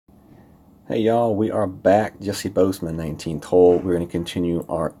Hey y'all, we are back. Jesse Boseman, 19th hole. We're going to continue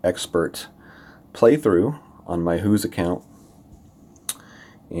our expert playthrough on my Who's account.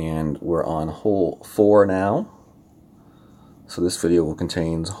 And we're on hole 4 now. So this video will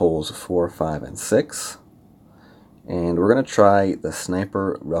contain holes 4, 5, and 6. And we're going to try the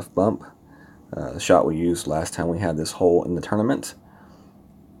sniper rough bump, the shot we used last time we had this hole in the tournament.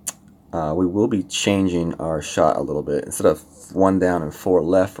 We will be changing our shot a little bit. Instead of 1 down and 4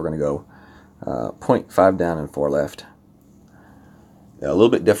 left, we're going to go 0.5 down and 4 left. A little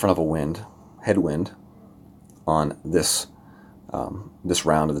bit different of a wind, headwind, on this this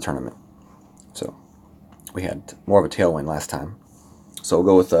round of the tournament. So we had more of a tailwind last time. So we'll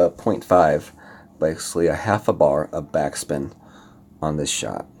go with 0.5, basically a half a bar of backspin on this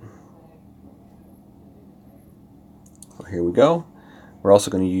shot. So here we go. We're also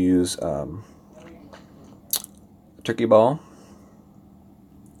going to use a turkey ball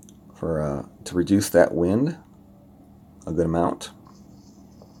for to reduce that wind a good amount.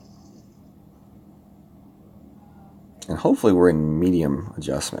 And hopefully we're in medium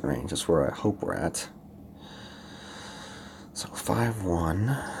adjustment range. That's where I hope we're at. So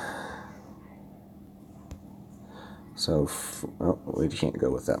 5-1. So, oh, we can't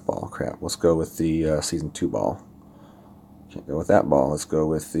go with that ball. Crap. Let's go with the season 2 ball. Can't go with that ball. Let's go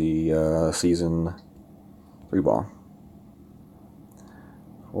with the season 3 ball.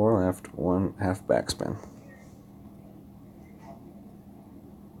 4 left, 1 half backspin.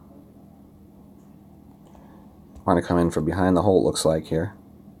 I'm going to come in from behind the hole, it looks like here.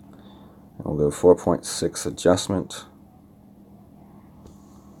 And we'll go 4.6 adjustment.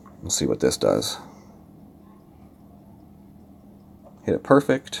 Let's see what this does. Hit it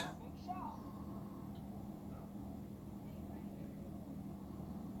perfect.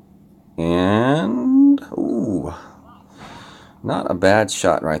 And, ooh, not a bad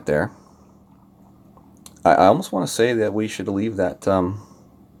shot right there. I almost want to say that we should leave that,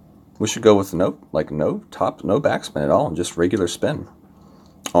 we should go with no backspin at all, and just regular spin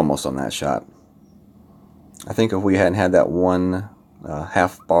almost on that shot. I think if we hadn't had that one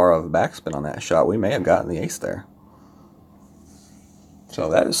half bar of backspin on that shot, we may have gotten the ace there. So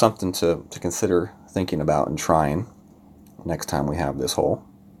that is something to consider thinking about and trying next time we have this hole.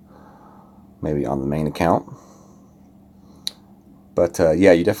 Maybe on the main account. But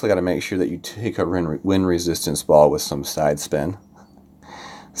yeah, you definitely got to make sure that you take a wind resistance ball with some side spin.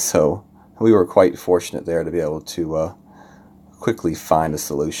 So we were quite fortunate there to be able to quickly find a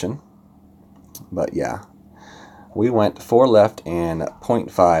solution. But yeah, we went 4 left and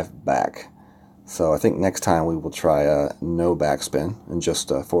 0.5 back. So I think next time we will try no backspin and just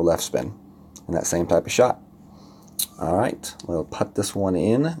 4 left spin and that same type of shot. Alright, we'll putt this one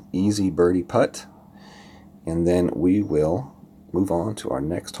in, easy birdie putt, and then we will move on to our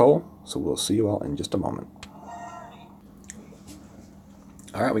next hole. So we'll see you all in just a moment.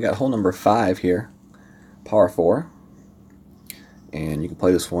 Alright, we got hole number 5 here, par 4. And you can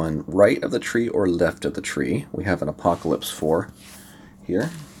play this one right of the tree or left of the tree. We have an Apocalypse 4 here.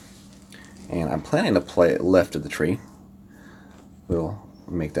 And I'm planning to play it left of the tree. We'll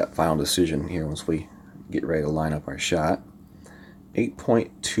make that final decision here once we get ready to line up our shot.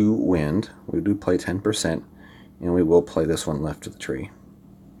 8.2 wind. We do play 10%, and we will play this one left of the tree.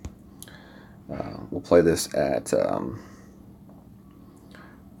 We'll play this at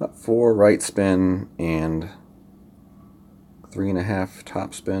 4 right spin and 3.5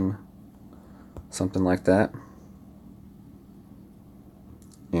 top spin, something like that.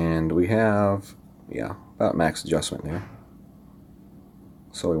 And we have, yeah, about max adjustment there.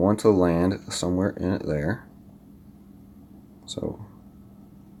 So we want to land somewhere in it there. So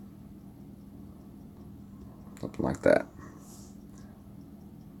something like that.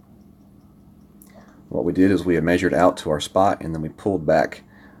 What we did is we had measured out to our spot, and then we pulled back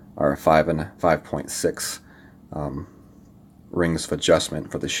our 5.6 rings of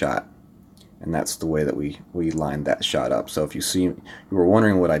adjustment for the shot. And that's the way that we lined that shot up. So if you see, you were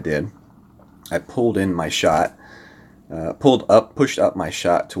wondering what I did, I pulled in my shot, pushed up my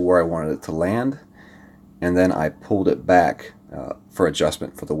shot to where I wanted it to land, and then I pulled it back for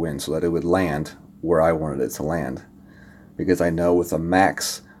adjustment for the wind so that it would land where I wanted it to land. Because I know with a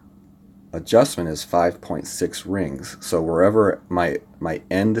max adjustment is 5.6 rings. So wherever my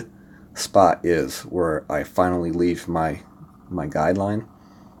end spot is, where I finally leave my guideline,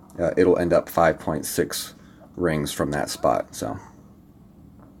 it'll end up 5.6 rings from that spot. So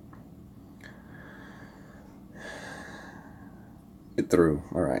get through.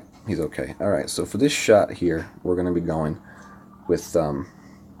 All right, he's okay. All right, so for this shot here, we're going to be going with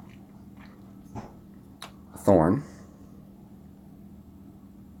thorn.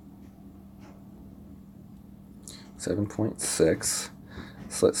 7.6.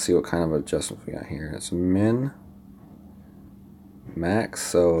 So let's see what kind of adjustment we got here. It's min, max,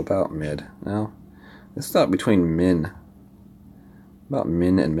 so about mid. Now, it's not between min, about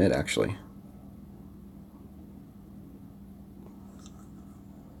min and mid actually.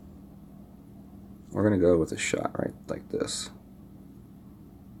 We're going to go with a shot right like this.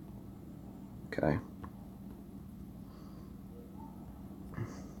 Okay.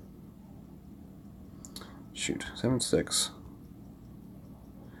 Shoot, 7.6.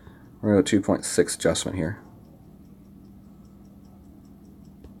 We're going to go 2.6 adjustment here.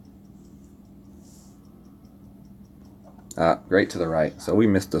 Right to the right. So we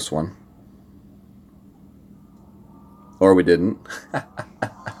missed this one. Or we didn't.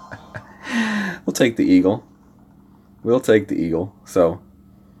 We'll take the eagle. We'll take the eagle. So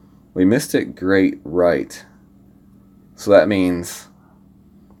we missed it great right. So that means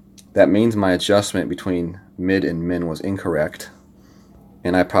my adjustment between mid and min was incorrect.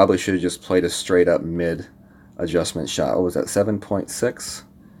 And I probably should have just played a straight up mid adjustment shot. What was that, 7.6?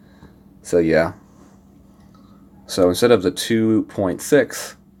 So yeah. So instead of the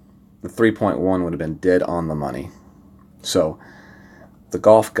 2.6, the 3.1 would have been dead on the money. So the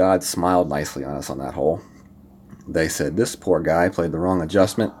golf gods smiled nicely on us on that hole. They said, this poor guy played the wrong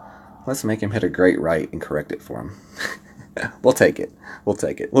adjustment. Let's make him hit a great right and correct it for him. We'll take it. We'll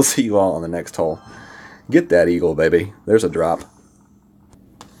take it. We'll see you all on the next hole. Get that eagle, baby. There's a drop.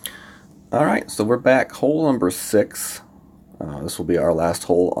 Alright, so we're back. Hole number 6. This will be our last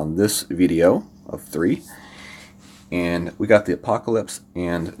hole on this video of 3. And we got the Apocalypse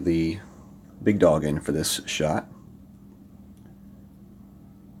and the Big Dog in for this shot.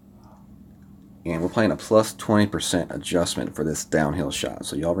 And we're playing a plus 20% adjustment for this downhill shot,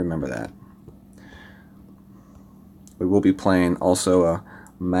 so y'all remember that. We will be playing also a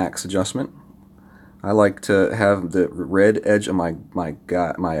max adjustment. I like to have the red edge of my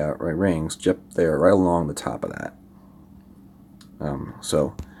rings just there, right along the top of that.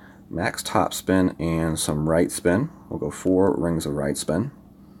 So max top spin and some right spin. We'll go 4 rings of right spin.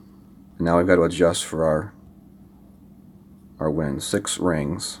 And now we've got to adjust for our wind. 6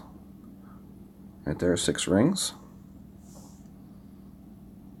 rings. Right there, 6 rings.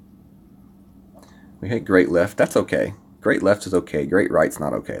 We hit great left. That's okay. Great left is okay. Great right's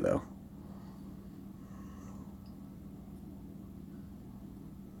not okay though.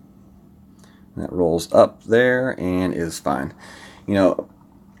 And that rolls up there and is fine. You know,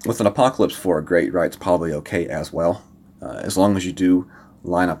 with an Apocalypse 4, great right's probably okay as well. As long as you do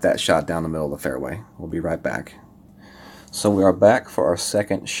line up that shot down the middle of the fairway. We'll be right back. So we are back for our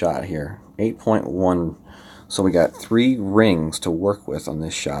second shot here. 8.1. So we got 3 rings to work with on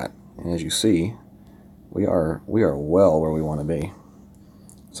this shot. And as you see, we are well where we want to be.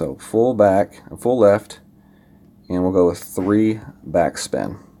 So full back, full left, and we'll go with 3 back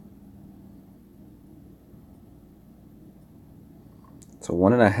spin. So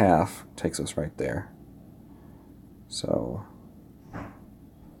 1.5 takes us right there. So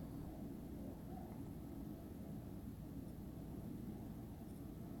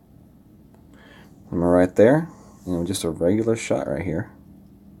we're right there, and just a regular shot right here.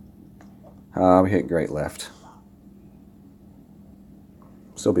 We hit great left.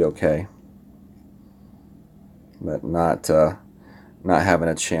 Still be okay, but not having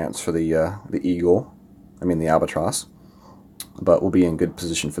a chance for the eagle. I mean the albatross. But we'll be in good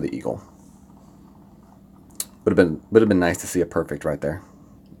position for the eagle. Would have been nice to see a perfect right there.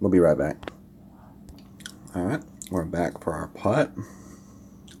 We'll be right back. All right, we're back for our putt.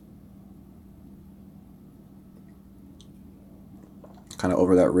 Kind of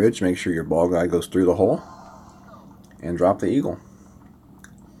over that ridge. Make sure your ball guide goes through the hole, and drop the eagle.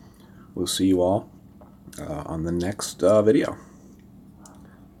 We'll see you all on the next video.